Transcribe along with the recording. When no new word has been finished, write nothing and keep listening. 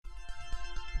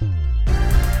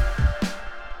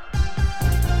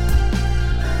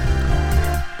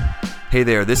Hey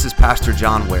there, this is Pastor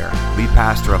John Ware, lead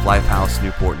pastor of Lifehouse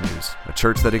Newport News, a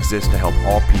church that exists to help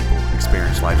all people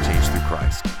experience life change through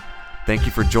Christ. Thank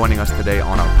you for joining us today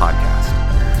on our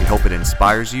podcast. We hope it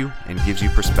inspires you and gives you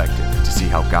perspective to see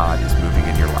how God is moving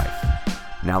in your life.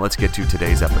 Now let's get to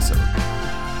today's episode.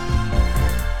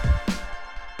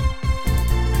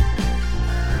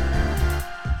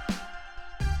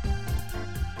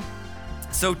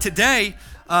 So today,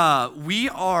 we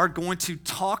are going to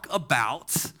talk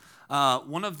about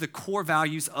one of the core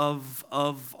values of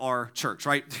our church,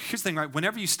 right? Here's the thing, right?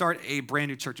 Whenever you start a brand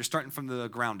new church, you're starting from the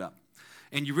ground up.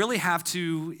 And you really have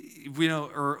to,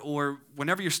 or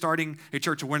whenever you're starting a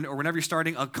church or whenever you're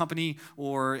starting a company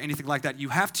or anything like that, you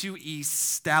have to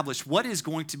establish what is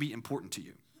going to be important to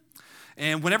you.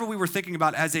 And whenever we were thinking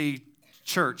about as a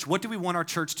church, what do we want our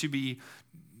church to be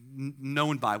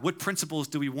known by? What principles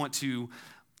do we want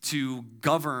to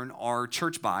govern our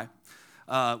church by?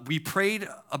 We prayed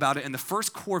about it, and the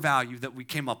first core value that we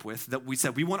came up with, that we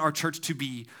said we want our church to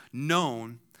be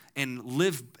known and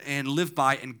live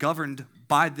by and governed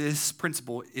by this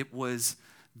principle, it was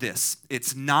this: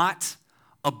 it's not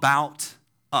about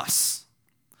us.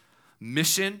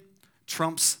 Mission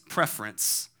trumps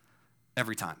preference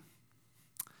every time.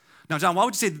 Now, John, why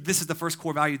would you say that this is the first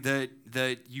core value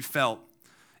that you felt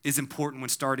is important when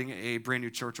starting a brand new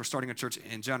church or starting a church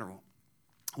in general?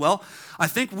 Well, I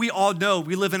think we all know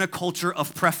we live in a culture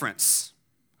of preference.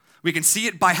 We can see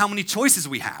it by how many choices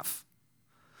we have.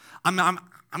 I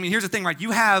mean, here's the thing, right?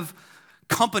 You have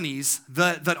companies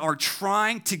that are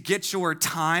trying to get your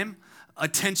time,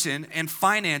 attention, and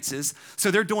finances,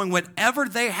 so they're doing whatever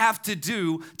they have to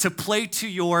do to play to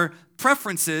your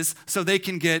preferences so they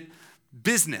can get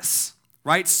business,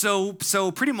 right? So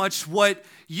pretty much what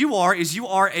you are is you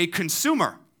are a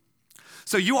consumer.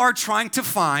 So you are trying to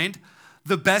find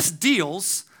the best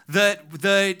deals that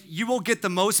you will get the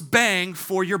most bang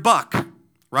for your buck,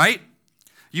 right?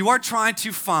 You are trying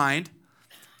to find,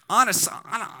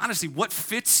 honestly, what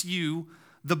fits you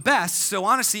the best. So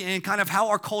honestly, and kind of how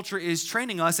our culture is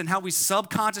training us and how we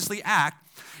subconsciously act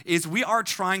is we are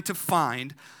trying to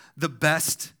find the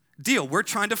best deal. We're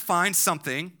trying to find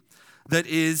something that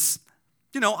is,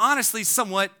 honestly,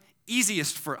 somewhat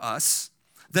easiest for us,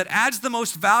 that adds the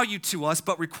most value to us,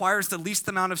 but requires the least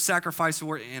amount of sacrifice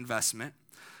or investment.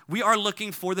 We are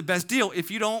looking for the best deal.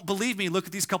 If you don't believe me, look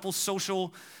at these couple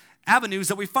social avenues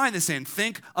that we find this in.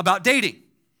 Think about dating.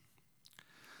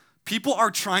 People are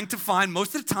trying to find,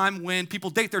 most of the time when people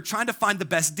date, they're trying to find the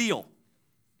best deal.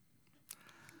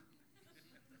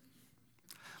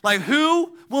 Like,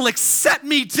 who will accept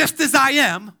me just as I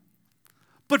am,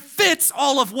 but fits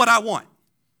all of what I want?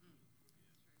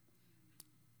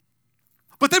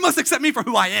 But they must accept me for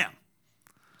who I am.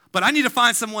 But I need to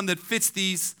find someone that fits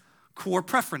these core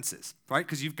preferences, right?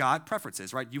 Because you've got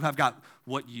preferences, right? You have got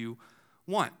what you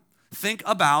want. Think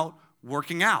about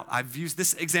working out. I've used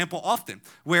this example often,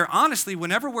 where honestly,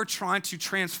 whenever we're trying to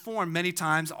transform many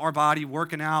times our body,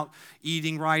 working out,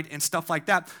 eating right, and stuff like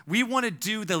that, we want to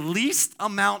do the least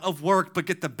amount of work but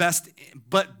get the best,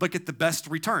 but get the best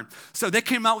return. So they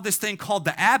came out with this thing called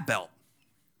the ab belt.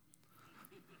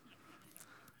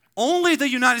 Only the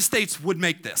United States would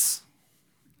make this,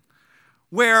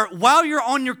 where while you're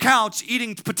on your couch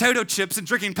eating potato chips and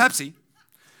drinking Pepsi,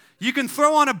 you can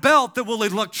throw on a belt that will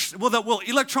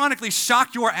electronically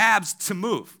shock your abs to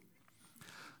move.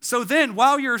 So then,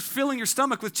 while you're filling your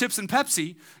stomach with chips and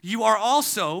Pepsi, you are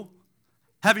also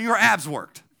having your abs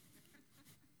worked.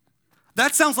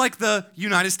 That sounds like the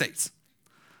United States,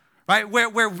 right?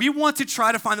 Where we want to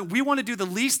try to find that we want to do the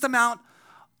least amount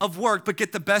of work but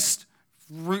get the best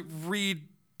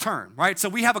return, right? So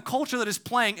we have a culture that is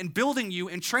playing and building you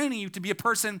and training you to be a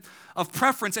person of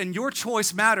preference, and your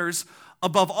choice matters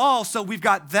above all. So we've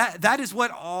got that. That is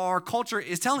what our culture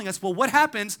is telling us. Well, what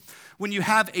happens when you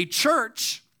have a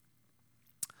church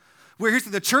where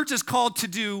the church is called to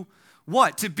do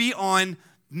what? To be on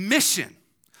mission.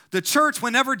 The church,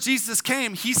 whenever Jesus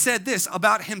came, he said this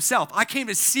about himself: I came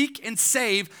to seek and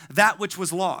save that which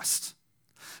was lost.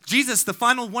 Jesus,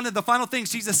 one of the final things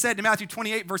Jesus said in Matthew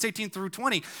 28, verse 18 through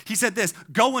 20, he said this: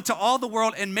 go into all the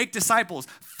world and make disciples.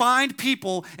 Find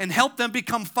people and help them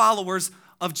become followers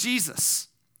of Jesus.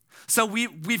 So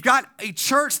we've got a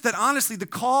church that honestly, the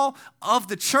call of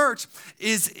the church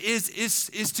is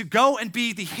to go and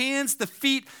be the hands, the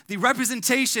feet, the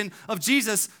representation of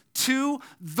Jesus to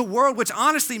the world, which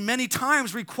honestly many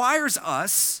times requires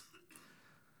us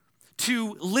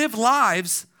to live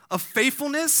lives of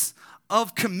faithfulness,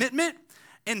 of commitment,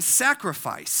 and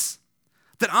sacrifice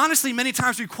that honestly many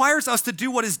times requires us to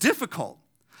do what is difficult,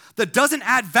 that doesn't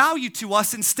add value to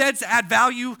us, instead to add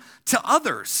value to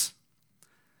others.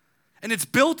 And it's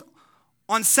built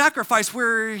on sacrifice,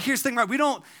 where here's the thing, right? We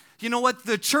don't, you know what?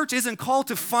 The church isn't called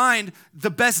to find the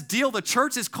best deal. The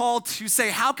church is called to say,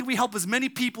 how can we help as many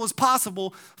people as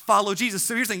possible follow Jesus?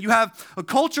 So here's the thing. You have a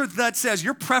culture that says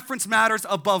your preference matters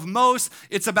above most.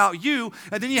 It's about you.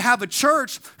 And then you have a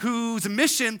church whose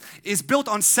mission is built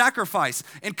on sacrifice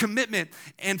and commitment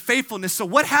and faithfulness. So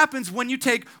what happens when you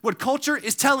take what culture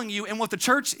is telling you and what the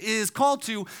church is called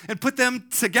to and put them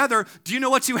together? Do you know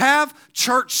what you have?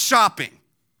 Church shopping.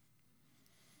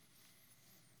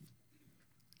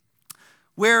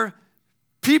 Where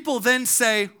people then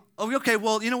say, oh, okay,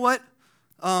 well, you know what?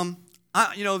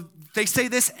 They say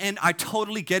this, and I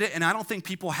totally get it, and I don't think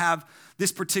people have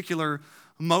this particular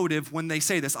motive when they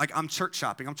say this. Like, I'm church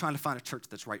shopping. I'm trying to find a church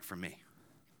that's right for me.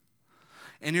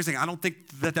 And here's the thing, I don't think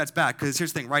that that's bad, because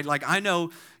here's the thing, right? Like, I know,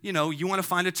 you want to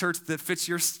find a church that fits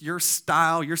your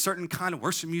style, your certain kind of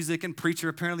worship music and preacher.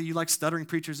 Apparently, you like stuttering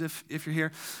preachers if you're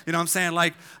here. You know what I'm saying?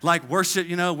 Like worship,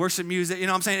 worship music. You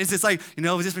know what I'm saying? It's just like,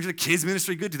 is this kids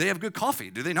ministry good? Do they have good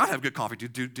coffee? Do they not have good coffee?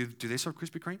 Do they serve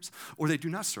Krispy Kremes? Or they do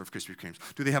not serve Krispy Kremes?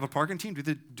 Do they have a parking team? Do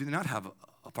they not have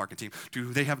a parking team?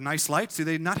 Do they have nice lights? Do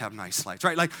they not have nice lights?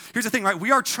 Right? Like, here's the thing, right?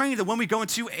 We are trained that when we go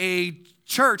into a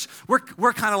church,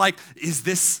 we're kind of like, does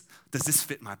this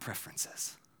fit my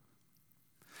preferences?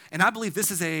 And I believe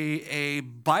this is a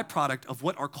byproduct of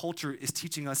what our culture is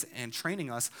teaching us and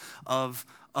training us of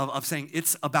saying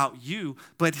it's about you.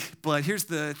 But here's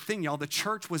the thing, y'all. The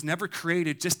church was never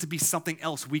created just to be something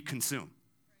else we consume.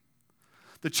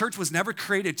 The church was never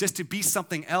created just to be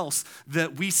something else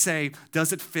that we say,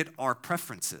 does it fit our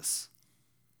preferences?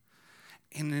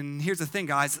 And then here's the thing,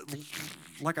 guys.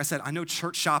 Like I said, I know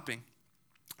church shopping.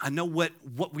 I know what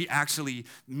we actually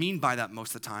mean by that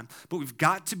most of the time, but we've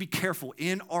got to be careful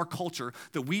in our culture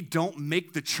that we don't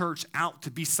make the church out to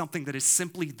be something that is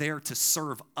simply there to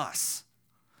serve us,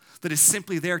 that is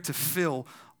simply there to fill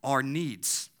our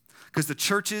needs. Because the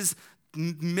church's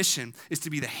mission is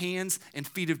to be the hands and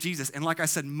feet of Jesus. And like I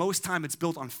said, most time it's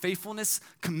built on faithfulness,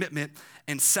 commitment,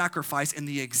 and sacrifice, and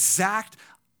the exact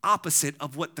opposite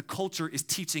of what the culture is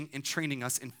teaching and training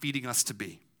us and feeding us to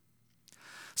be.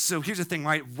 So here's the thing,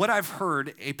 right? What I've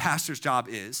heard a pastor's job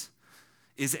is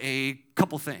a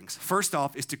couple things. First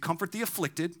off is to comfort the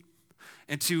afflicted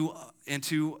and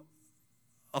to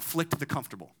afflict the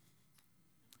comfortable.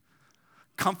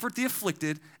 Comfort the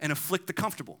afflicted and afflict the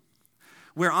comfortable.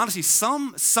 Where honestly,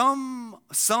 some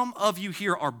of you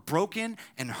here are broken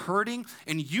and hurting,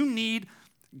 and you need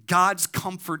God's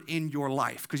comfort in your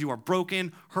life because you are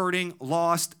broken, hurting,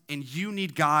 lost, and you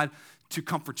need God to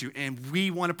comfort you. And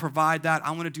we want to provide that.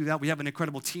 I want to do that. We have an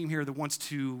incredible team here that wants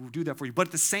to do that for you. But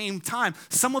at the same time,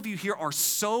 some of you here are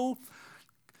so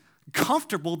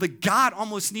comfortable that God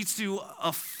almost needs to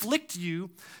afflict you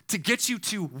to get you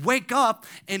to wake up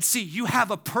and see you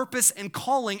have a purpose and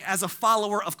calling as a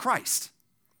follower of Christ.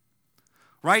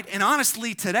 Right? And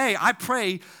honestly, today, I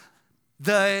pray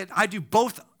that I do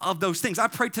both of those things. I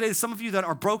pray today that some of you that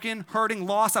are broken, hurting,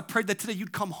 lost, I pray that today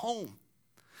you'd come home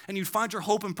and you'd find your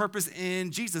hope and purpose in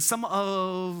Jesus. Some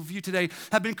of you today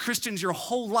have been Christians your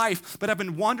whole life, but have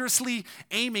been wondrously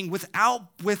aiming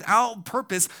without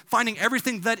purpose, finding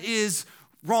everything that is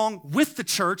wrong with the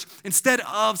church instead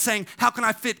of saying, how can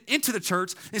I fit into the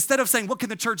church? Instead of saying, what can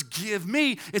the church give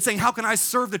me? It's saying, how can I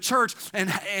serve the church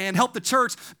and help the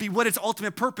church be what its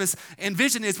ultimate purpose and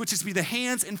vision is, which is to be the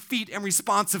hands and feet and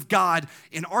response of God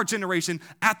in our generation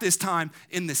at this time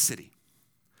in this city.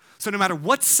 So no matter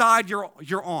what side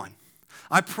you're on,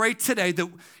 I pray today that,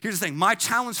 here's the thing, my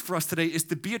challenge for us today is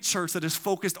to be a church that is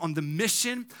focused on the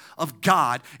mission of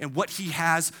God and what he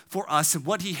has for us and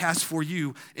what he has for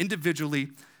you individually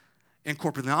and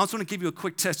corporately. Now, I just want to give you a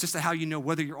quick test just to how you know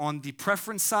whether you're on the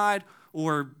preference side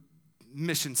or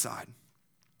mission side.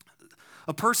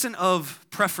 A person of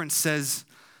preference says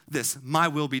this, my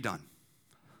will be done.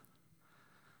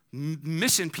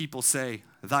 Mission people say,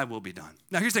 thy will be done.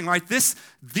 Now, here's the thing, right?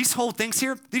 These whole things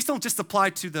here, these don't just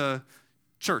apply to the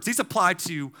church. These apply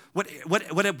to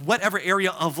whatever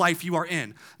area of life you are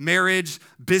in. Marriage,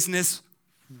 business,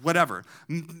 whatever.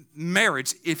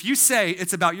 Marriage, if you say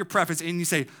it's about your preference and you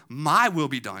say, my will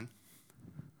be done,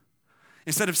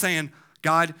 instead of saying,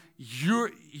 God,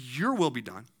 your will be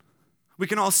done, we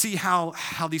can all see how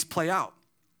these play out.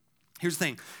 Here's the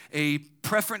thing. A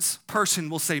preference person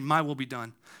will say, my will be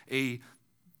done. A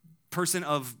person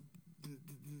of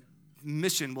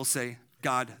mission will say,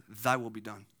 God, thy will be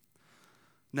done.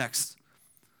 Next,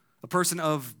 a person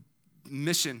of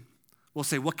mission will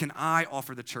say, what can I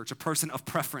offer the church? A person of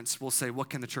preference will say, what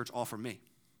can the church offer me?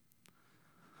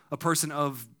 A person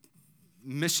of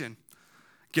mission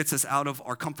gets us out of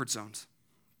our comfort zones.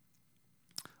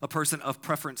 A person of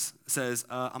preference says,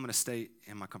 I'm going to stay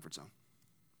in my comfort zone.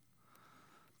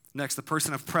 Next, the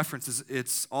person of preference is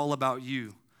it's all about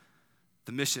you.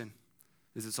 The mission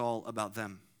is it's all about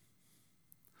them.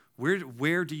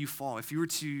 Where do you fall? If you were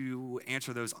to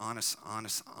answer those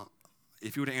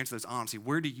if you were to answer those honestly,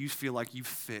 where do you feel like you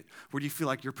fit? Where do you feel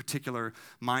like your particular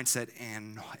mindset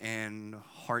and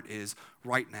heart is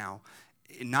right now?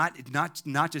 Not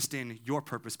just in your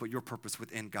purpose, but your purpose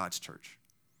within God's church.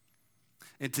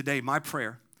 And today, my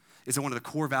prayer is that one of the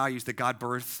core values that God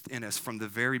birthed in us from the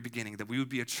very beginning, that we would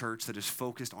be a church that is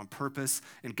focused on purpose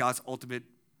and God's ultimate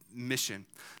mission,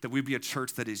 that we be a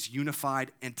church that is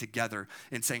unified and together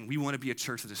and saying we want to be a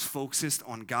church that is focused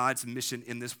on God's mission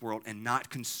in this world and not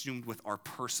consumed with our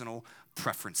personal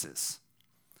preferences.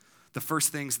 The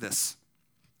first thing's this: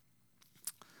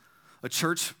 a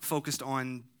church focused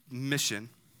on mission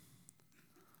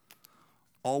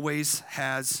always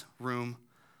has room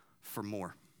for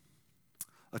more.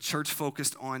 A church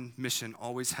focused on mission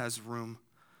always has room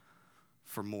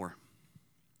for more.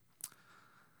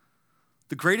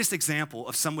 The greatest example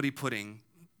of somebody putting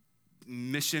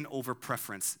mission over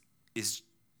preference is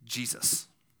Jesus.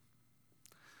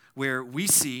 Where we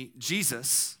see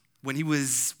Jesus, when he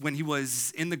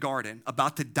was in the garden,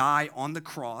 about to die on the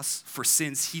cross for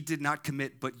sins he did not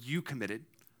commit, but you committed.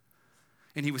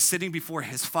 And he was sitting before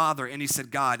his Father, and he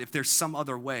said, God, if there's some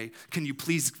other way, can you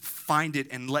please find it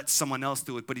and let someone else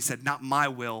do it? But he said, not my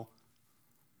will,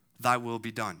 thy will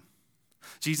be done.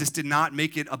 Jesus did not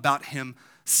make it about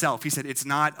himself. He said, it's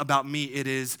not about me, it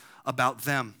is about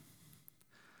them.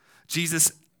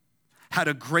 Jesus had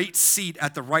a great seat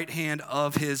at the right hand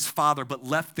of his Father, but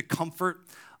left the comfort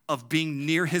of being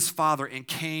near his Father and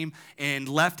came and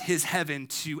left his heaven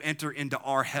to enter into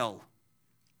our hell.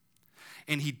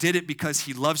 And he did it because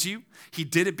he loves you. He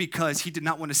did it because he did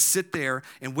not want to sit there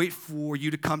and wait for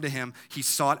you to come to him. He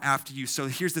sought after you. So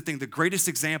here's the thing. The greatest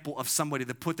example of somebody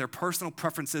that put their personal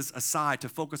preferences aside to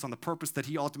focus on the purpose that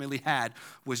he ultimately had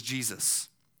was Jesus.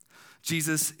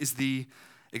 Jesus is the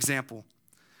example.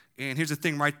 And here's the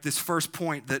thing, right? This first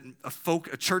point, that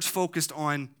a church focused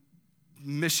on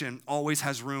mission always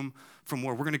has room for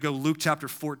more. We're going to go Luke chapter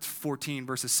 14,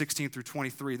 verses 16 through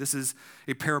 23. This is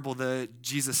a parable that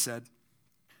Jesus said.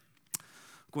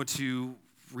 Going to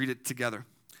read it together.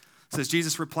 It says,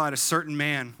 Jesus replied, a certain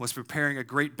man was preparing a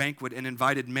great banquet and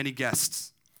invited many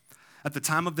guests. At the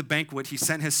time of the banquet, he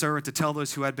sent his servant to tell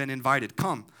those who had been invited,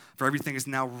 come, for everything is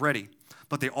now ready.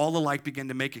 But they all alike began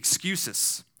to make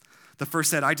excuses. The first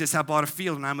said, I just have bought a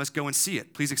field and I must go and see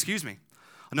it. Please excuse me.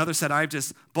 Another said, I've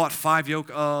just bought 5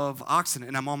 yoke of oxen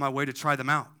and I'm on my way to try them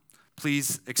out.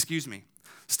 Please excuse me.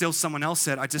 Still someone else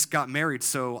said, I just got married,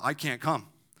 so I can't come.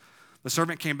 The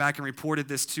servant came back and reported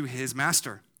this to his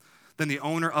master. Then the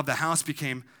owner of the house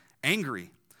became angry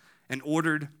and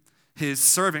ordered his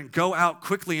servant, go out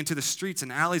quickly into the streets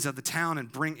and alleys of the town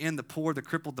and bring in the poor, the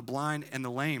crippled, the blind, and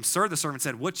the lame. Sir, the servant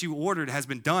said, what you ordered has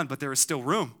been done, but there is still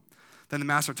room. Then the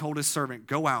master told his servant,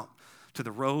 go out to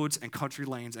the roads and country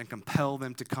lanes and compel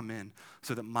them to come in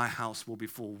so that my house will be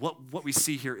full. What we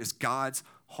see here is God's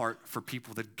heart for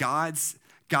people, that God's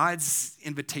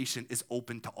invitation is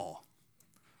open to all.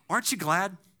 Aren't you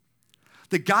glad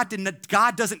that God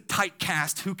doesn't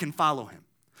typecast who can follow him?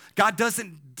 God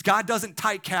doesn't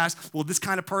typecast, well, this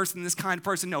kind of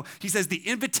person. No, he says the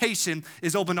invitation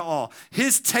is open to all.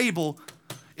 His table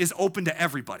is open to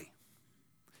everybody.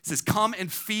 He says, come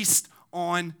and feast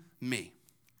on me.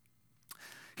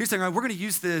 Here's the thing, right? We're going to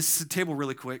use this table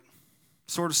really quick,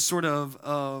 sort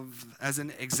of as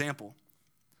an example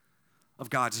of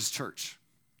God's church.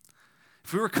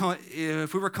 If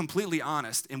we were completely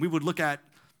honest and we would look at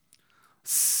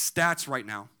stats right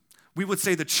now, we would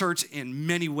say the church in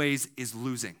many ways is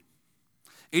losing.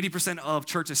 80% of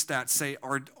churches' stats say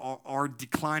are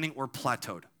declining or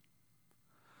plateaued.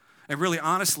 And really,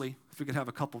 honestly, if we could have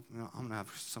a couple, I'm going to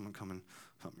have someone come in.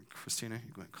 Christina,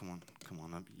 come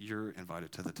on up. You're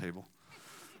invited to the table.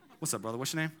 What's up, brother?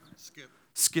 What's your name? Skip.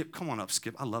 Skip, come on up,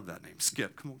 Skip. I love that name,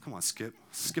 Skip. Come on, Skip.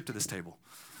 Skip to this table.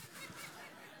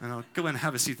 And I'll go ahead and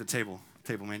have a seat at the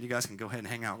table, man. You guys can go ahead and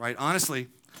hang out, right? Honestly,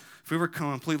 if we were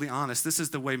completely honest, this is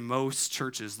the way most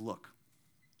churches look.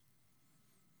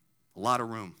 A lot of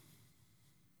room.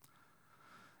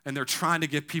 And they're trying to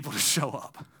get people to show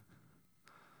up.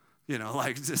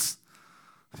 Just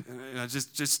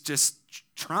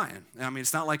trying. I mean,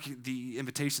 it's not like the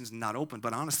invitation's not open,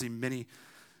 but honestly, many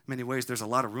ways, there's a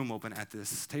lot of room open at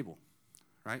this table,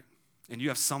 right? And you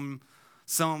have some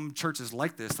churches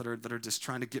like this that are just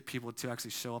trying to get people to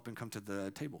actually show up and come to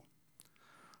the table,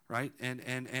 right?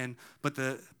 But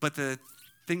the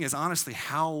thing is, honestly,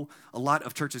 how a lot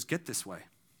of churches get this way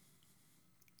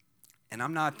and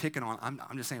I'm not picking on,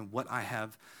 I'm just saying what I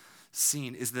have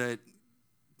seen is that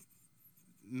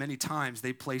many times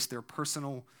they place their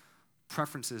personal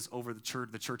preferences over the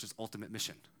church's ultimate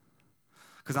mission.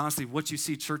 Because honestly, what you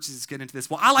see churches get into this,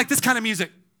 well, I like this kind of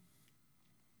music.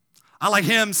 I like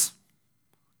hymns,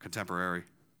 contemporary.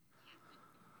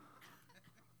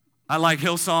 I like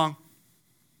Hillsong.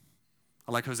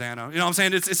 I like Hosanna. You know what I'm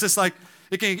saying? It's just like,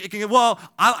 it can get, well,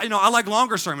 I like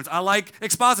longer sermons. I like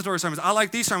expository sermons. I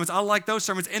like these sermons. I like those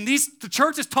sermons. And the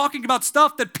church is talking about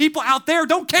stuff that people out there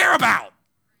don't care about.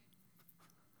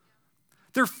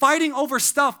 They're fighting over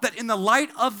stuff that in the light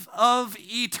of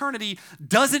eternity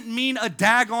doesn't mean a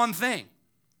daggone thing.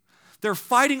 They're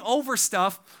fighting over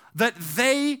stuff that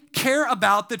they care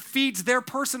about that feeds their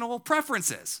personal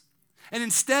preferences. And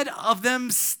instead of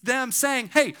them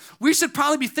saying, hey, we should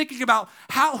probably be thinking about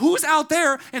who's out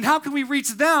there and how can we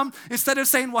reach them, instead of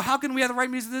saying, well, how can we have the right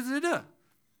music?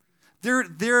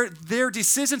 Their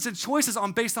decisions and choices are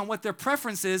based on what their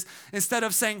preference is, instead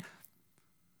of saying,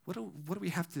 what do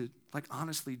we have to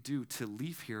honestly do to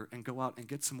leave here and go out and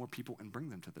get some more people and bring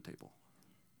them to the table?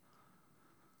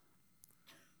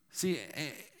 See,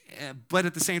 but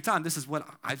at the same time, this is what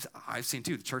I've seen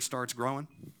too. The church starts growing.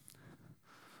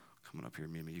 Come on up here,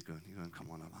 Mimi. You go and come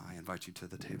on up. I invite you to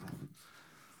the table.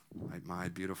 My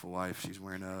beautiful wife, she's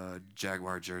wearing a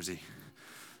Jaguar jersey.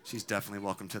 She's definitely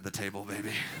welcome to the table,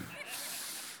 baby.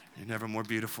 You're never more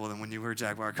beautiful than when you wear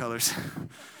Jaguar colors.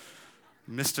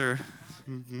 Mr.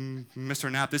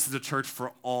 Knapp, this is a church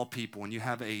for all people, and you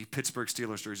have a Pittsburgh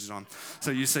Steelers jersey on.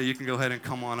 So you say you can go ahead and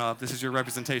come on up. This is your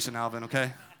representation, Alvin,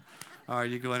 okay? All right,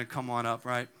 you go ahead and come on up,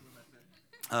 right?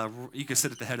 You can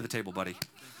sit at the head of the table, buddy.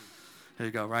 There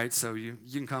you go, right? So you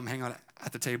can come hang out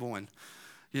at the table, and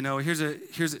here's a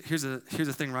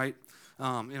thing, right?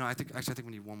 I think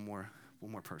we need one more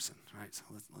person, right? So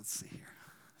let's see here.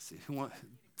 Let's see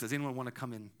does anyone want to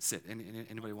come and sit?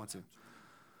 Anybody want to?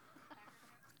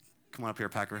 Come on up here,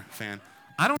 Packer fan.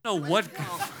 I don't know what.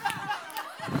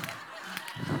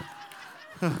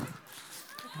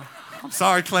 I'm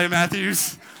sorry, Clay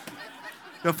Matthews.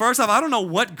 First off, I don't know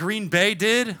what Green Bay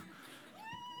did,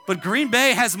 but Green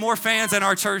Bay has more fans in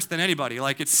our church than anybody.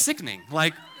 It's sickening.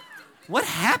 What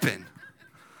happened?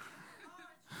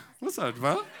 What's up,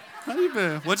 bro? How you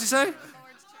been? What'd you say?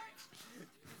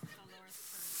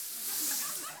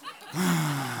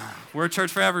 We're a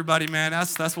church for everybody, man.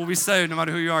 That's what we say. No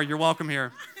matter who you are, you're welcome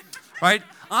here, right?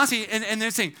 Honestly, and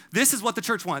they're saying this is what the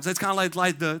church wants. It's kind of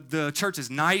like the church is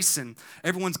nice, and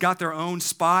everyone's got their own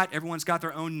spot. Everyone's got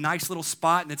their own nice little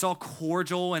spot, and it's all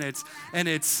cordial, and it's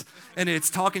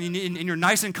talking, and you're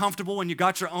nice and comfortable, and you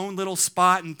got your own little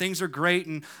spot, and things are great,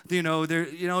 and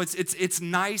it's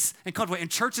nice and comfortable. And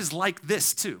church is like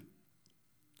this too,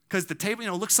 because the table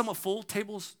looks somewhat full.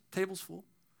 Tables full.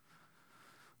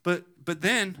 But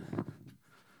then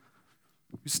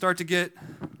you start to get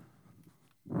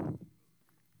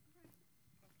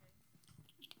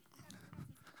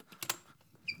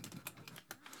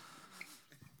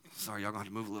sorry, y'all gonna have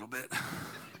to move a little bit.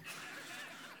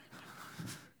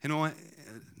 You know what?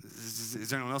 Is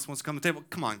there anyone else who wants to come to the table?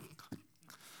 Come on,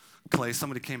 Clay.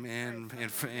 Somebody came in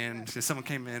and someone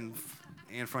came in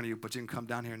front of you, but you can come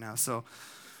down here now. So,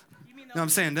 you know what I'm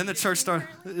saying? Then the church started.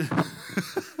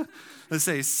 Let's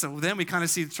say, so then we kind of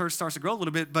see the church starts to grow a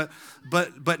little bit, but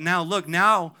now look,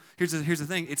 here's the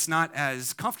thing, it's not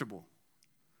as comfortable,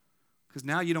 because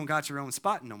now you don't got your own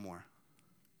spot no more.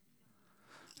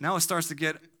 Now it starts to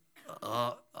get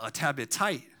a tad bit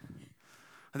tight,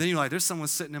 and then you're like, there's someone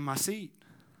sitting in my seat.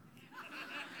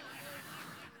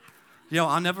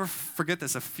 I'll never forget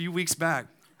this. A few weeks back,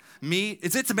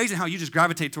 it's amazing how you just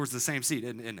gravitate towards the same seat,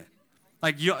 isn't it?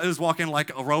 It was walking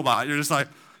like a robot. You're just like.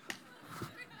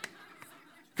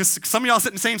 Because some of y'all sit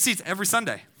in the same seats every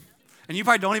Sunday, and you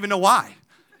probably don't even know why.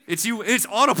 It's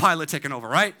autopilot taking over,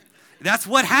 right? That's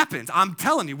what happens. I'm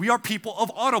telling you, we are people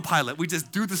of autopilot. We just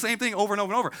do the same thing over and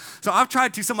over and over. So I've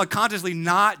tried to somewhat consciously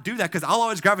not do that, because I'll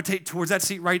always gravitate towards that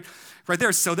seat right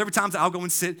there. So there were times that I'll go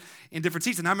and sit in different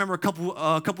seats. And I remember a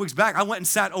couple weeks back, I went and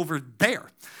sat over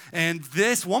there, and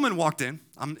this woman walked in.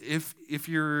 If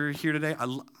you're here today,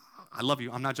 I love you.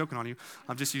 I'm not joking on you.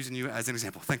 I'm just using you as an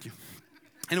example. Thank you.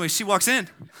 Anyway, she walks in,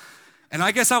 and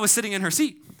I guess I was sitting in her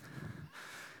seat.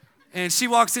 And she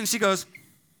walks in, she goes,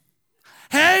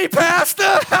 "Hey,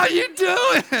 Pastor, how you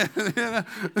doing?" It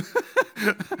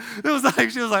was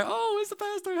like, she was like, "Oh, it's the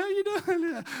pastor, how you doing?"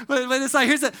 Yeah. But it's like,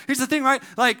 here's the thing, right?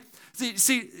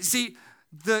 See,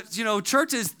 the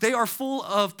churches, they are full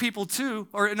of people too.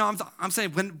 Or no, I'm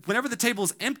saying whenever the table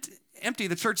is empty,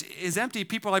 the church is empty.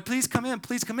 People are like, please come in,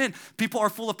 please come in. People are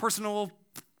full of personal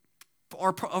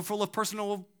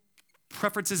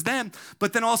preferences then,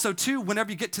 but then also too,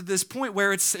 whenever you get to this point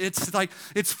where it's like,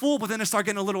 it's full, but then it starts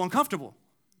getting a little uncomfortable.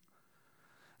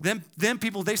 Then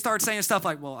people, they start saying stuff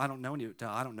like, well, I don't know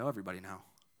everybody now.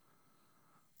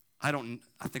 I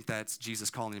think that's Jesus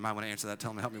calling. You might want to answer that.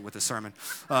 Tell him to help me with this sermon.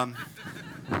 I'm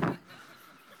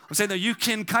saying that you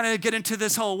can kind of get into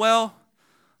this whole, well,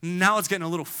 now it's getting a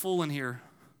little full in here.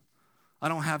 I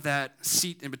don't have that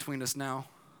seat in between us now.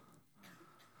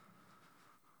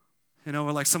 You know,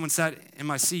 or like someone sat in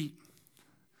my seat,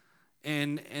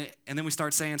 and then we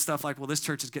start saying stuff like, well, this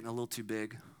church is getting a little too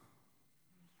big.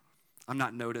 I'm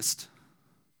not noticed.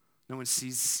 No one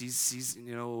sees,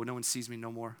 no one sees me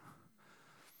no more.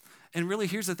 And really,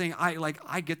 here's the thing.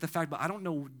 I get the fact, but I don't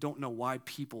know why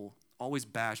people always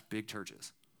bash big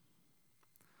churches.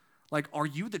 Like, are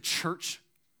you the church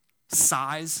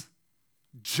size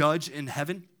judge in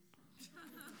heaven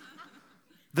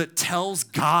that tells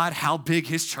God how big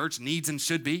his church needs and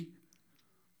should be?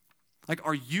 Like,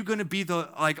 are you going to be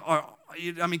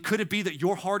could it be that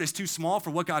your heart is too small for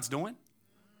what God's doing?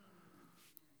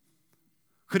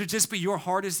 Could it just be your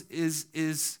heart is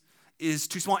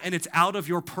too small and it's out of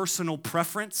your personal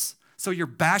preference? So you're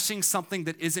bashing something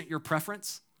that isn't your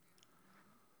preference?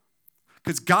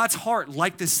 Because God's heart,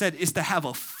 like this said, is to have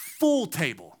a full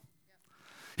table.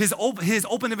 His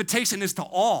open invitation is to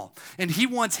all, and he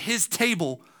wants his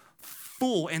table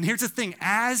full. And here's the thing,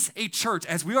 as a church,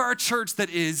 as we are a church that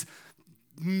is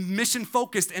mission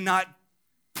focused and not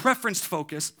preference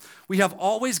focused, we have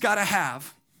always got to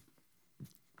have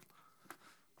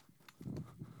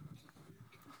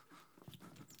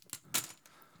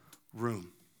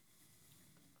room.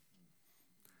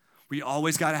 We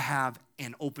always got to have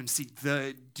an open seat.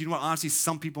 Do you know what? Honestly,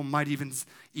 some people might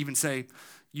even say,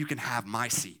 you can have my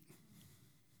seat.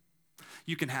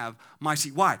 You can have my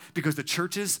seat. Why? Because the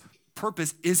church's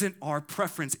purpose isn't our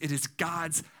preference. It is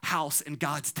God's house and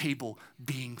God's table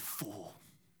being full.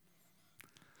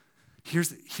 Here's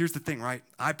the thing, right?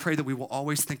 I pray that we will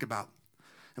always think about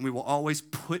and we will always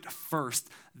put first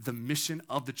the mission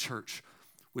of the church,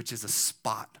 which is a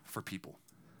spot for people.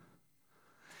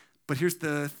 But here's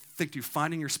the thing, too.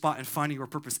 Finding your spot and finding your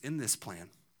purpose in this plan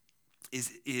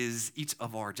is each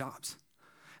of our jobs.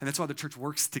 And that's why the church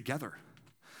works together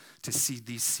to see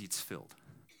these seats filled.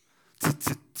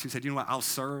 To say, you know what, I'll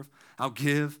serve, I'll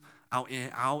give,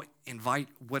 I'll invite,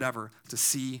 whatever, to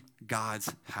see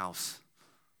God's house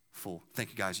full.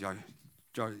 Thank you, guys. Y'all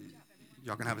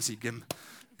can have a seat. Give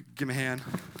me a hand.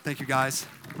 Thank you, guys.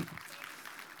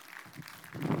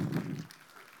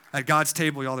 At God's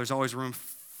table, y'all, there's always room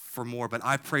for more, but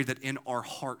I pray that in our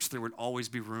hearts there would always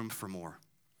be room for more.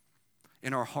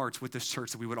 In our hearts with this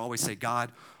church, that we would always say,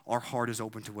 God, our heart is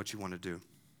open to what you want to do.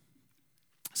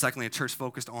 Secondly, a church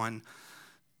focused on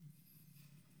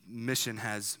mission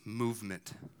has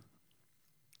movement.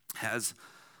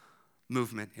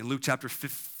 In Luke chapter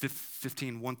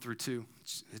 15, 1 through 2,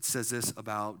 it says this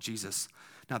about Jesus.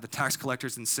 Now the tax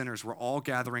collectors and sinners were all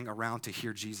gathering around to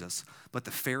hear Jesus, but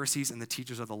the Pharisees and the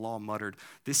teachers of the law muttered,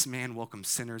 this man welcomes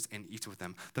sinners and eats with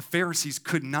them. The Pharisees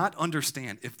could not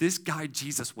understand if this guy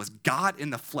Jesus was God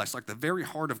in the flesh, like the very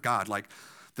heart of God, like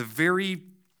the very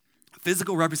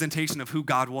physical representation of who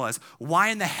God was. Why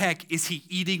in the heck is he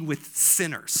eating with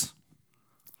sinners?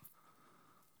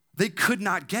 They could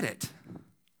not get it.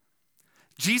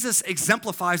 Jesus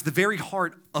exemplifies the very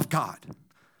heart of God.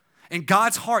 And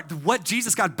God's heart, what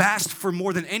Jesus got bashed for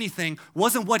more than anything,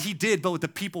 wasn't what he did, but with the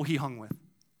people he hung with.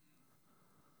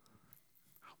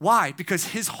 Why? Because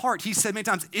his heart, he said many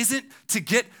times, isn't to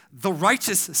get the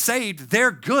righteous saved.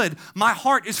 They're good. My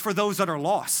heart is for those that are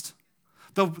lost.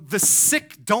 The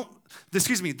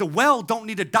well don't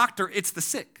need a doctor, it's the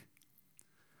sick.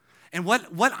 And what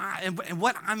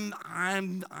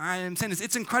I'm saying is,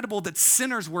 it's incredible that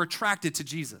sinners were attracted to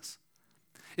Jesus.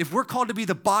 If we're called to be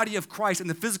the body of Christ and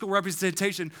the physical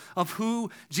representation of who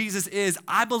Jesus is,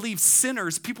 I believe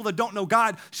sinners, people that don't know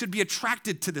God, should be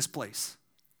attracted to this place.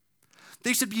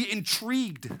 They should be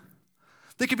intrigued.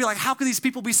 They could be like, how could these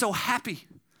people be so happy?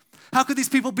 How could these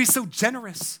people be so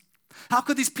generous? How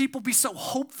could these people be so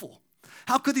hopeful?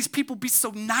 How could these people be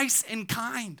so nice and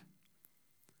kind?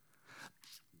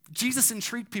 Jesus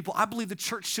intrigued people. I believe the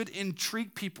church should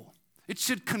intrigue people. It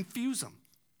should confuse them.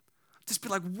 Just be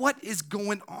like, what is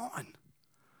going on?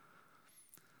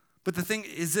 But the thing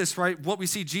is this, right? What we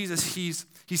see Jesus, he's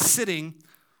sitting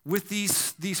with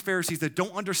these Pharisees that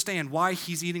don't understand why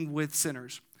he's eating with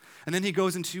sinners. And then he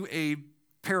goes into a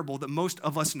parable that most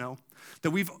of us know,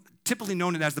 that we've typically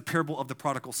known it as the parable of the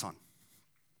prodigal son,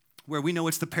 where we know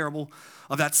it's the parable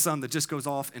of that son that just goes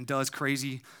off and does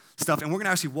crazy stuff. And we're going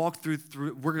to actually walk through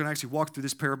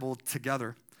this parable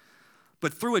together.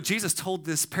 But through it, Jesus told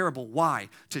this parable. Why?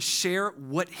 To share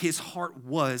what his heart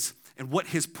was and what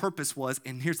his purpose was.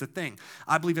 And here's the thing.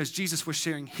 I believe as Jesus was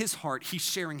sharing his heart, he's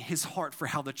sharing his heart for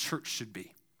how the church should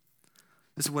be.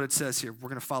 This is what it says here. We're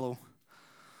going to follow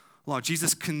along.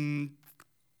 Jesus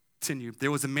continued.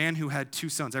 There was a man who had 2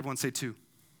 sons. Everyone say 2.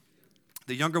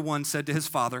 The younger one said to his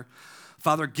father,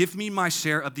 "Father, give me my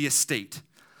share of the estate."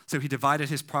 So he divided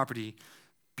his property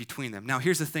between them. Now,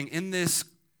 here's the thing. In this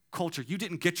culture, you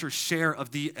didn't get your share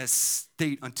of the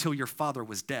estate until your father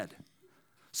was dead.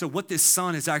 So what this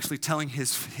son is actually telling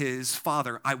his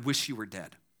father, I wish you were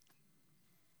dead.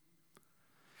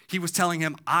 He was telling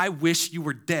him, I wish you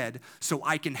were dead so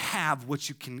I can have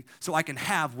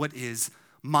what is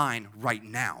mine right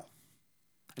now.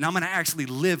 And I'm going to actually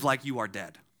live like you are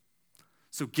dead.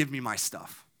 So give me my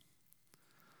stuff.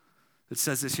 It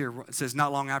says this here. It says,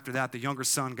 not long after that, the younger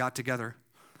son got together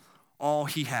all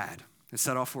he had and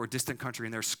set off for a distant country,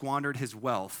 and there squandered his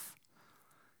wealth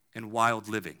in wild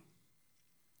living.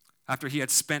 After he had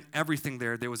spent everything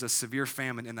there was a severe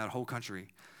famine in that whole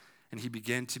country, and he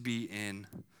began to be in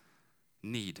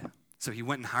need. So he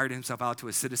went and hired himself out to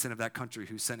a citizen of that country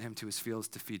who sent him to his fields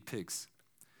to feed pigs.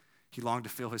 He longed to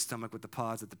fill his stomach with the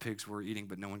pods that the pigs were eating,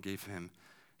 but no one gave him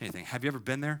anything. Have you ever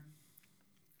been there?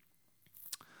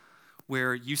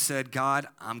 Where you said, God,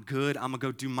 I'm good, I'm going to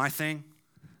go do my thing.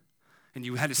 And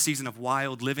you had a season of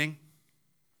wild living.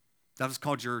 That was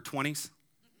called your 20s,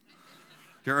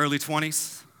 your early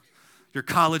 20s, your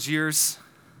college years.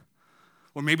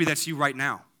 Or maybe that's you right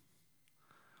now,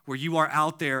 where you are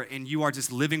out there and you are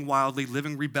just living wildly,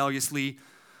 living rebelliously,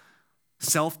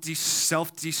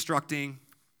 self-destructing,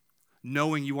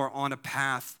 knowing you are on a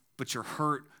path, but you're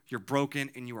hurt, you're broken,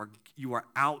 and you are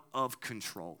out of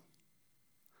control.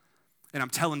 And I'm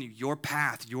telling you, your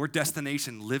path, your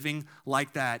destination, living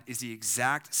like that is the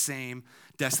exact same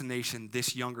destination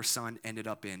this younger son ended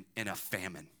up in a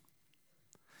famine.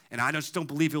 And I just don't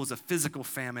believe it was a physical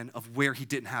famine of where he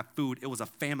didn't have food. It was a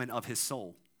famine of his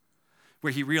soul,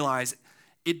 where he realized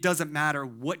it doesn't matter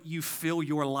what you fill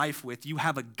your life with. You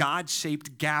have a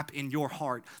God-shaped gap in your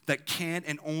heart that can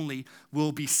and only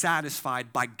will be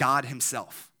satisfied by God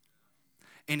himself.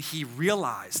 And he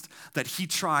realized that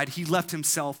he left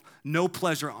himself no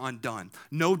pleasure undone,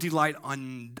 no delight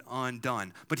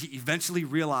undone. But he eventually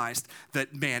realized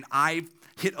that, man, I've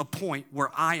hit a point where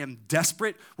I am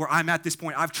desperate, where I'm at this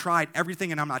point. I've tried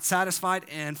everything and I'm not satisfied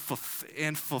and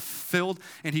fulfilled.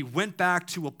 And he went back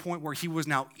to a point where he was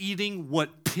now eating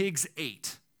what pigs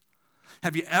ate.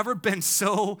 Have you ever been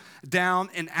so down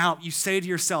and out, you say to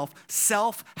yourself,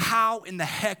 self, how in the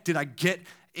heck did I get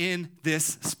in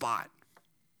this spot?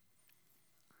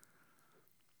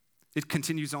 It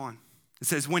continues on. It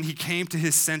says, when he came to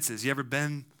his senses, you ever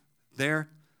been there?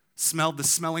 Smelled the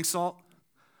smelling salt?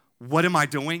 What am I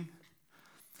doing?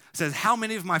 It says, how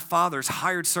many of my father's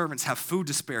hired servants have food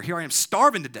to spare? Here I am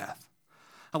starving to death.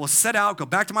 I will set out, go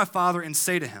back to my father, and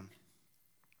say to him,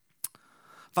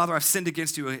 Father, I've sinned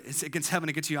against you, against heaven,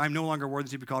 against you. I am no longer worthy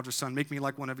to be called your son. Make me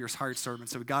like one of your hired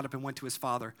servants. So he got up and went to his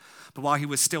father. But while he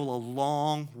was still a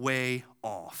long way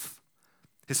off,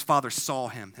 his father saw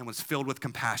him and was filled with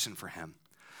compassion for him.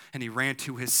 And he ran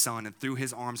to his son and threw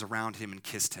his arms around him and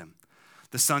kissed him.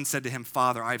 The son said to him,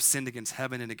 Father, I have sinned against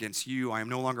heaven and against you. I am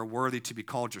no longer worthy to be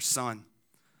called your son.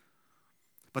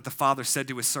 But the father said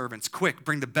to his servants, quick,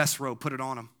 bring the best robe, put it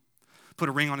on him. Put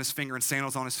a ring on his finger and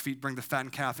sandals on his feet. Bring the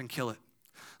fattened calf and kill it.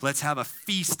 Let's have a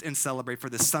feast and celebrate, for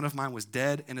this son of mine was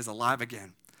dead and is alive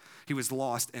again. He was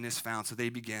lost and is found. So they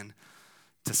began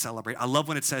to celebrate. I love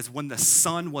when it says, when the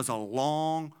son was a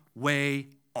long way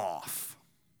off,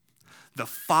 the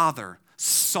father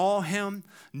saw him,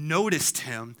 noticed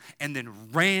him, and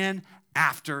then ran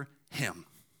after him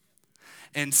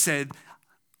and said,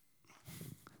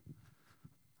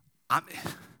 I'm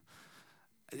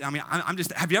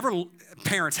just,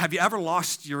 parents, have you ever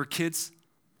lost your kids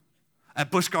at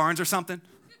Busch Gardens or something?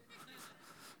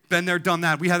 Been there, done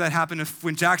that. We had that happen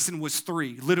when Jackson was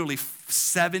 3, literally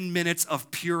 7 minutes of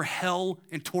pure hell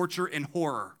and torture and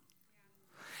horror.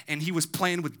 And he was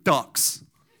playing with ducks.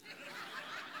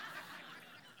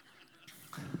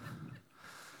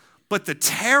 But the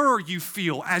terror you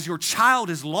feel as your child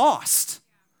is lost,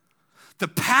 the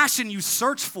passion you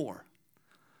search for,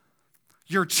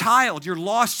 your child, your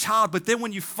lost child, but then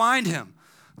when you find him,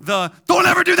 the don't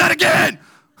ever do that again,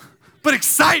 but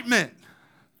excitement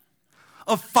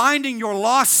of finding your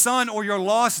lost son or your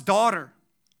lost daughter.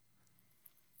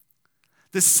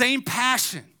 The same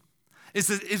passion is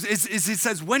it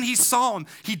says when he saw him,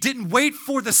 he didn't wait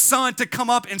for the son to come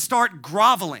up and start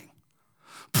groveling.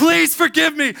 Please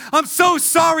forgive me. I'm so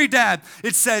sorry, Dad.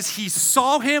 It says he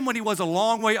saw him when he was a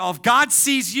long way off. God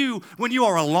sees you when you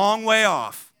are a long way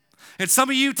off. And some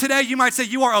of you today, you might say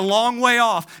you are a long way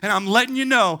off. And I'm letting you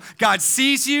know, God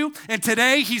sees you. And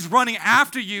today he's running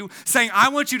after you saying, I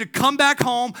want you to come back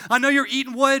home. I know you're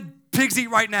eating wood pigs eat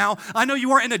right now. I know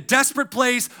you are in a desperate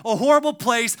place, a horrible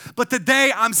place, but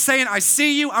today I'm saying I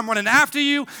see you, I'm running after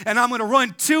you, and I'm going to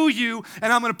run to you,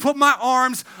 and I'm going to put my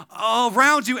arms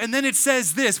around you. And then it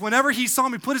says this, whenever he saw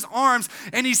me, put his arms,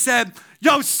 and he said,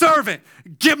 yo, servant,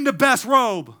 give him the best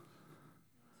robe.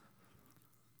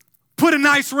 Put a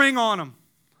nice ring on him.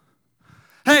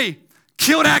 Hey,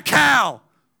 kill that cow.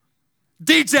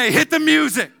 DJ, hit the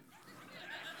music.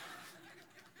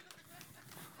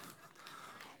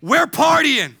 We're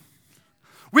partying.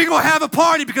 We're going to have a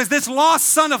party because this lost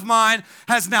son of mine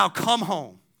has now come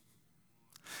home.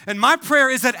 And my prayer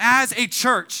is that as a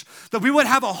church, that we would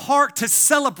have a heart to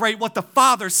celebrate what the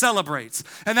Father celebrates,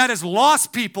 and that is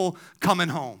lost people coming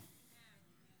home.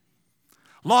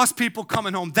 Lost people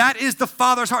coming home. That is the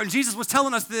Father's heart. And Jesus was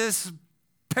telling us this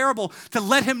parable to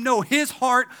let him know his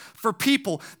heart for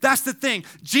people. That's the thing.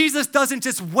 Jesus doesn't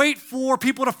just wait for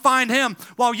people to find him.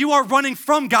 While you are running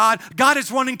from God, God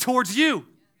is running towards you.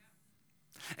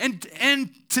 And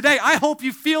today, I hope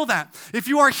you feel that. If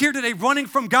you are here today running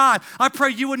from God, I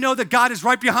pray you would know that God is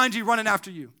right behind you, running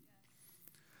after you.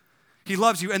 He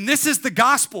loves you. And this is the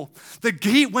gospel.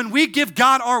 When we give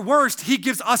God our worst, he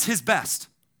gives us his best.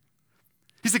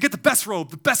 He said, get the best robe,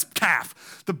 the best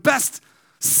calf, the best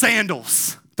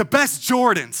sandals, the best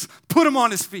Jordans. Put them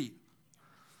on his feet.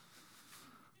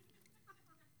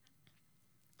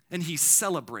 And he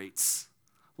celebrates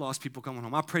lost people coming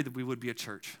home. I pray that we would be a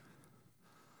church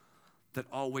that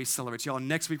always celebrates. Y'all,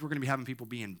 next week we're going to be having people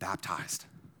being baptized.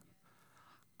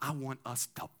 I want us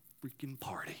to freaking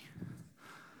party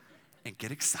and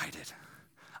get excited.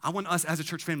 I want us as a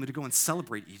church family to go and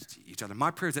celebrate each other.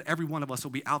 My prayer is that every one of us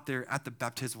will be out there at the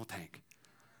baptismal tank,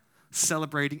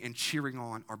 celebrating and cheering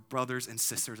on our brothers and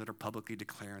sisters that are publicly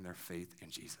declaring their faith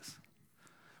in Jesus.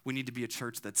 We need to be a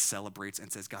church that celebrates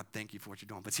and says, God, thank you for what you're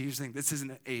doing. But here's the thing, this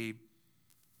isn't a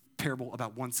parable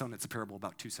about one son, it's a parable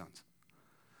about two sons.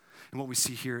 And what we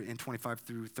see here in 25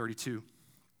 through 32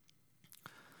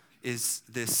 is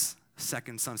this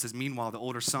second son. It says, meanwhile, the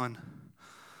older son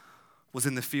was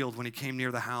in the field. When he came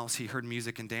near the house, he heard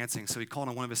music and dancing. So he called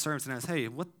on one of his servants and asked, hey,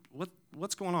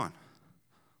 what's going on?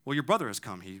 Well, your brother has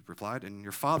come, he replied, and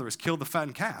your father has killed the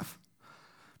fattened calf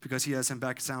because he has him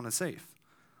back sound and safe.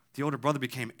 The older brother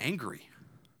became angry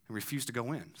and refused to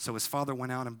go in. So his father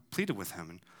went out and pleaded with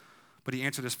him. But he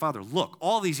answered his father, look,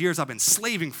 all these years I've been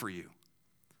slaving for you,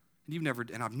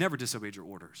 and I've never disobeyed your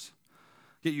orders.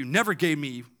 Yet you never gave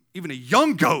me even a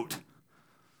young goat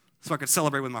so I could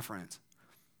celebrate with my friends.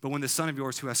 But when the son of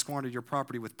yours who has squandered your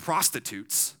property with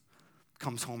prostitutes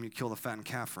comes home, you kill the fattened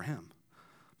calf for him.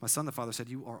 My son, the father said,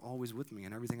 you are always with me,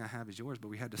 and everything I have is yours. But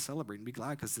we had to celebrate and be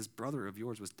glad because this brother of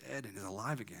yours was dead and is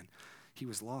alive again. He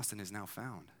was lost and is now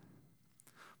found.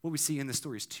 What we see in this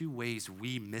story is two ways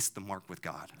we miss the mark with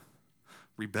God: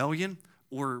 rebellion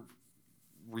or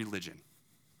religion.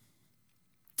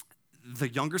 The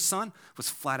younger son was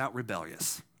flat out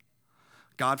rebellious.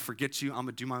 God, forget you. I'm going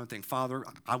to do my own thing. Father,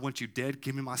 I want you dead.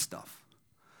 Give me my stuff.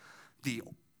 The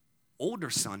older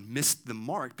son missed the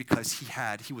mark because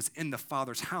he was in the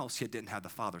father's house, yet didn't have the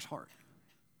father's heart.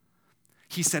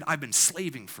 He said, I've been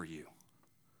slaving for you.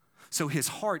 So his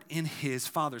heart in his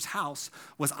father's house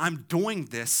was, I'm doing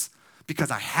this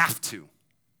because I have to.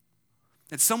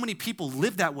 And so many people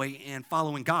live that way in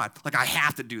following God. Like, I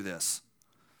have to do this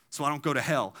so I don't go to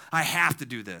hell. I have to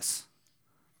do this.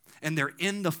 And they're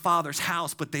in the Father's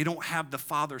house, but they don't have the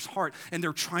Father's heart. And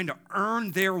they're trying to earn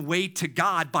their way to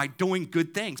God by doing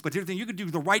good things. But here's the thing, you can do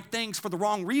the right things for the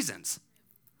wrong reasons.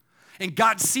 And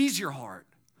God sees your heart.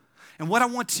 And what I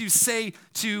want to say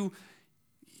to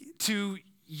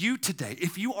you today,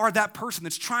 if you are that person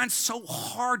that's trying so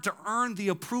hard to earn the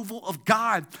approval of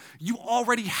God, you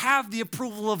already have the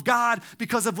approval of God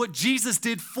because of what Jesus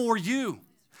did for you.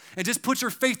 And just put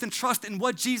your faith and trust in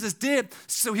what Jesus did.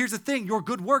 So here's the thing, your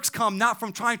good works come not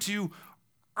from trying to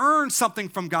earn something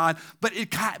from God, but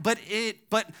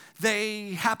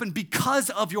they happen because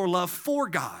of your love for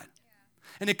God.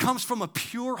 And it comes from a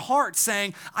pure heart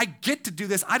saying, I get to do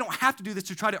this. I don't have to do this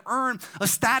to try to earn a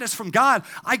status from God.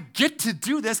 I get to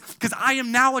do this because I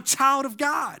am now a child of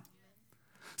God.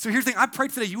 So here's the thing, I pray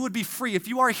today you would be free. If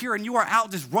you are here and you are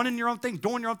out just running your own thing,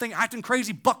 doing your own thing, acting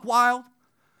crazy, buck wild,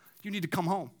 you need to come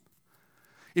home.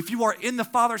 If you are in the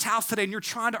Father's house today and you're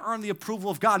trying to earn the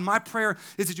approval of God, my prayer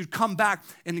is that you'd come back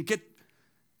and get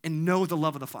and know the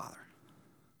love of the Father.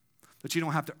 That you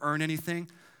don't have to earn anything,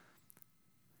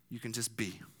 You can just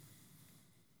be.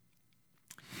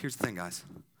 Here's the thing, guys.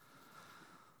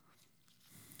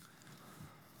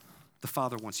 The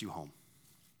Father wants you home.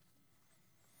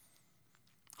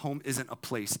 Home isn't a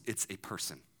place, it's a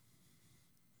person.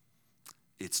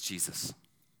 It's Jesus.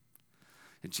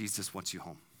 And Jesus wants you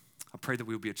home. I pray that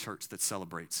we will be a church that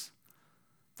celebrates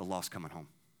the lost coming home,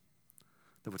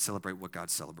 that would celebrate what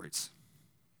God celebrates.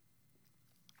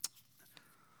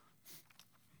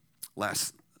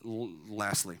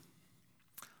 Lastly,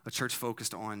 a church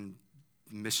focused on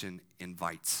mission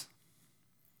invites.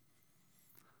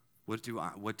 What do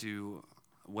I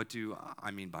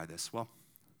mean by this? Well,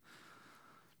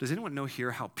 does anyone know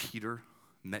here how Peter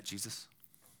met Jesus?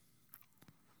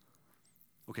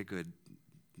 Okay, good.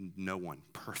 No one.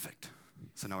 Perfect.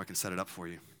 So now I can set it up for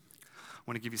you. I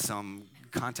want to give you some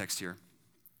context here.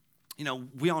 You know,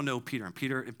 we all know Peter,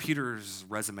 and Peter's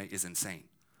resume is insane.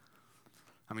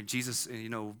 I mean, Jesus, you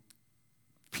know,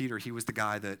 Peter, he was the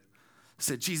guy that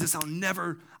said, Jesus, I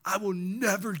will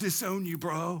never disown you,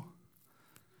 bro.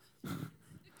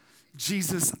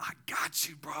 Jesus, I got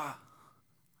you, bro. I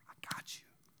got you.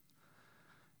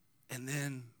 And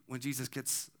then when Jesus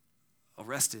gets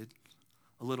arrested,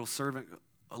 a little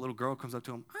girl comes up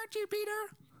to him, aren't you Peter?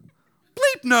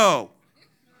 Bleep no.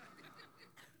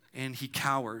 And he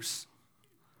cowers,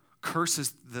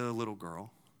 curses the little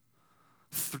girl,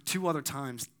 2 other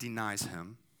times denies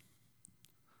him.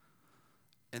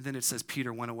 And then it says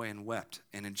Peter went away and wept.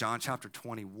 And in John chapter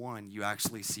 21, you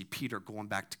actually see Peter going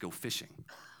back to go fishing.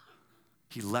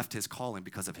 He left his calling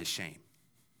because of his shame.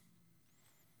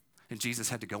 And Jesus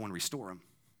had to go and restore him.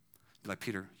 Be like,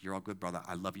 Peter, you're all good, brother.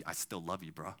 I love you. I still love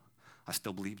you, bro. I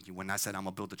still believe in you. When I said I'm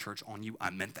going to build the church on you, I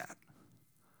meant that.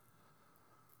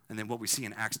 And then what we see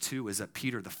in Acts 2 is that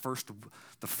Peter, the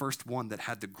first one that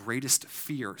had the greatest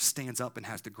fear, stands up and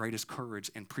has the greatest courage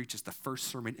and preaches the first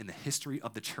sermon in the history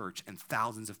of the church, and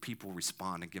thousands of people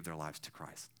respond and give their lives to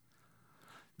Christ.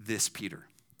 This Peter.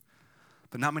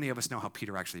 But not many of us know how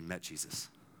Peter actually met Jesus.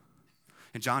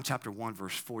 In John chapter 1,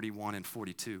 verse 41 and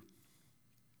 42,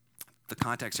 the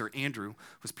context here, Andrew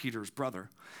was Peter's brother,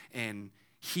 and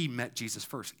he met Jesus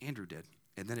first. Andrew did.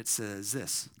 And then it says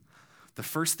this. The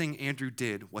first thing Andrew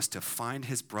did was to find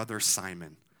his brother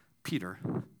Simon, Peter,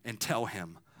 and tell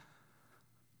him,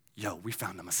 yo, we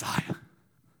found the Messiah.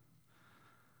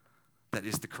 That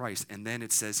is the Christ. And then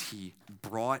it says he,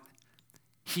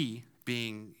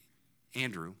 being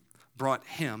Andrew, brought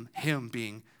him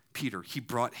being Peter, he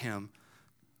brought him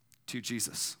to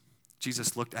Jesus.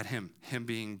 Jesus looked at him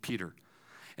being Peter,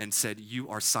 and said, you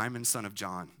are Simon, son of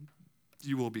John.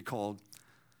 You will be called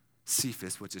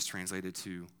Cephas, which is translated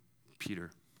to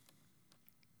Peter.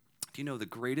 Do you know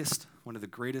one of the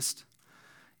greatest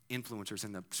influencers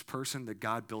and the person that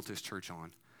God built his church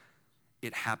on,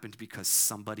 it happened because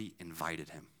somebody invited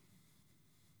him.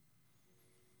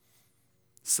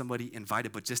 Somebody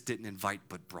invited, but just didn't invite,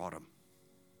 but brought him.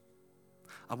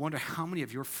 I wonder how many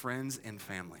of your friends and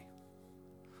family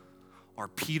are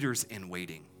Peters in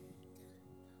waiting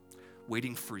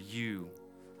for you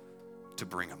to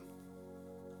bring him.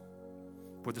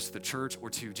 Whether it's to the church or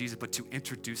to Jesus, but to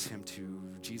introduce him to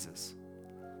Jesus.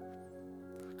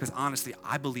 Because honestly,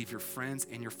 I believe your friends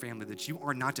and your family, that you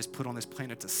are not just put on this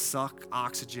planet to suck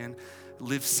oxygen,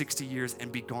 live 60 years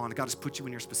and be gone. God has put you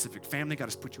in your specific family. God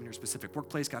has put you in your specific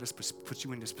workplace. God has put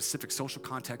you in the specific social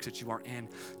context that you are in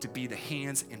to be the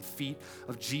hands and feet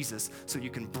of Jesus so you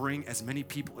can bring as many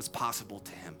people as possible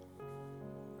to him.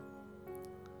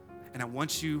 And I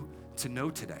want you to know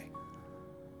today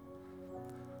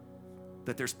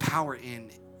that there's power in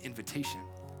invitation.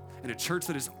 And a church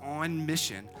that is on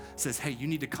mission says, hey, you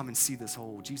need to come and see this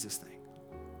whole Jesus thing.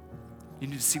 You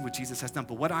need to see what Jesus has done.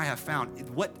 But what I have found,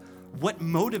 what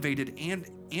motivated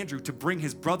Andrew to bring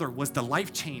his brother was the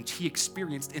life change he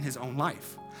experienced in his own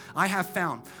life. I have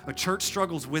found a church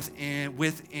struggles with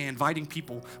inviting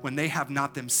people when they have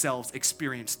not themselves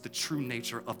experienced the true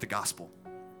nature of the gospel.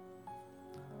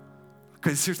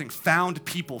 Because here's the thing, found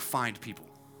people find people.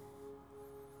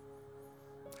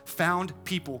 Found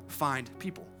people find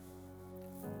people.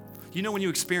 You know when you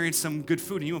experience some good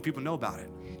food and you want people to know about it.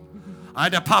 I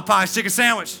had that Popeye's chicken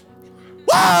sandwich.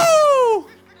 Woo!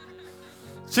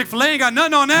 Chick-fil-A ain't got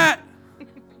nothing on that.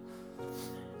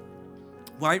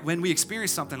 Right? When we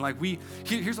experience something like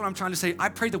here's what I'm trying to say. I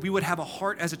pray that we would have a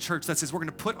heart as a church that says we're going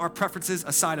to put our preferences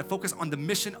aside and focus on the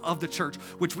mission of the church,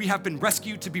 which we have been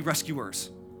rescued to be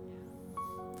rescuers.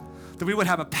 That we would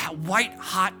have a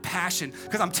white-hot passion.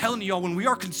 Because I'm telling you y'all, when we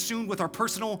are consumed with our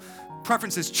personal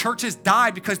preferences, churches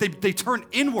die because they turn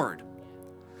inward.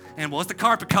 And what's the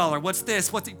carpet color? What's this?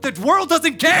 The world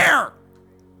doesn't care.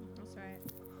 That's right.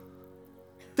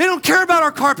 They don't care about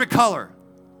our carpet color.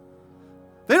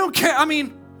 They don't care. I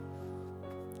mean,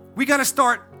 we got to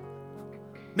start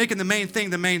making the main thing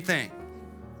the main thing.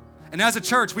 And as a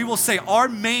church, we will say our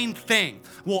main thing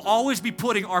will always be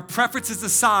putting our preferences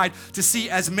aside to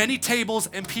see as many tables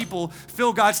and people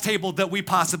fill God's table that we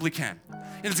possibly can.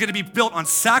 And it's going to be built on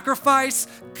sacrifice,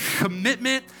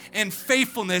 commitment, and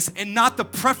faithfulness, and not the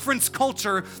preference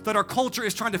culture that our culture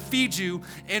is trying to feed you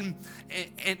and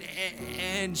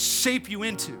shape you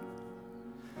into.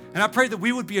 And I pray that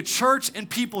we would be a church and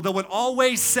people that would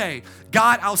always say,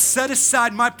 God, I'll set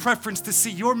aside my preference to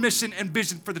see your mission and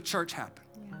vision for the church happen.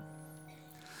 Yeah.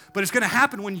 But it's going to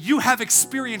happen when you have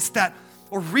experienced that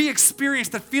or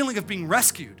re-experienced the feeling of being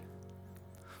rescued.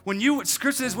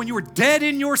 Scripture says, when you were dead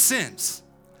in your sins,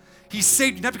 he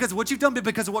saved you, not because of what you've done, but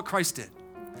because of what Christ did.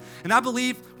 And I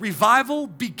believe revival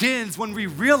begins when we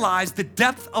realize the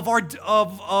depth of our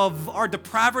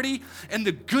depravity and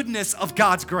the goodness of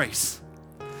God's grace.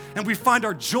 And we find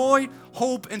our joy,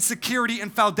 hope, and security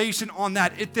and foundation on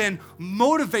that. It then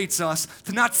motivates us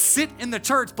to not sit in the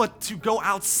church, but to go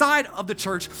outside of the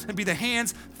church and be the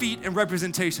hands, feet, and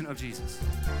representation of Jesus.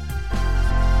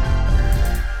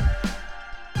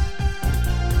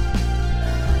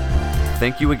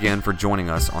 Thank you again for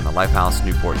joining us on the Lifehouse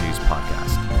Newport News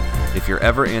podcast. If you're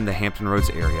ever in the Hampton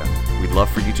Roads area, we'd love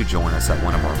for you to join us at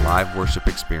one of our live worship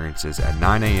experiences at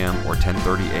 9 a.m. or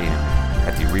 10:30 a.m.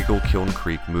 at the Regal Kiln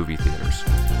Creek movie theaters.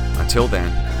 Until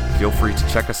then, feel free to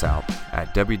check us out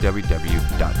at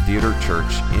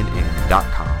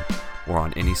www.theaterchurchnn.com or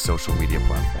on any social media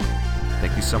platform.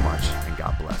 Thank you so much, and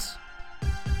God bless.